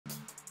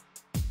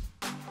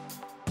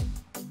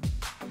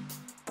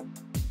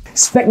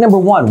Spec number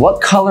 1,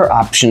 what color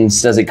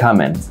options does it come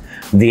in?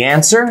 The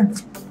answer?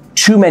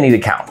 Too many to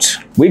count.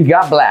 We've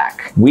got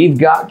black, we've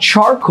got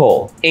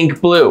charcoal, ink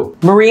blue,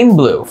 marine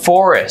blue,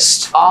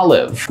 forest,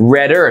 olive,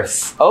 red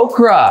earth,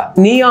 ochre,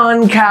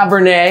 neon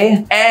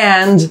cabernet,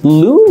 and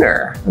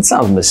lunar. That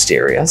sounds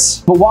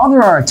mysterious. But while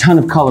there are a ton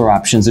of color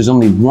options, there's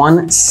only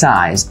one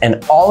size,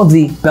 and all of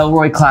the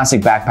Bellroy Classic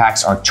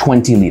Backpacks are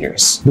 20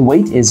 liters. The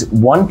weight is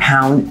 1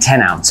 pound,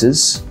 10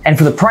 ounces. And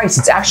for the price,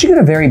 it's actually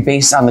gonna vary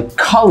based on the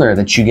color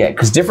that you get,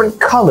 because different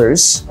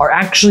colors are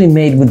actually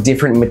made with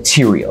different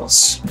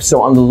materials.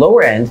 So on the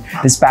lower end,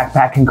 this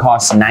backpack can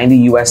cost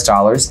 $90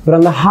 US, but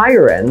on the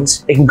higher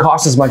end, it can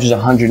cost as much as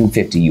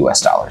 $150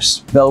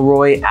 US.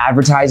 Bellroy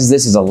advertises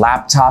this as a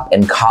laptop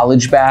and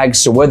college bag,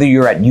 so whether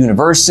you're at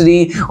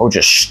university or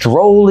just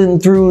strolling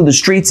through the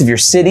streets of your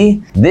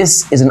city,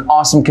 this is an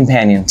awesome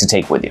companion to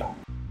take with you.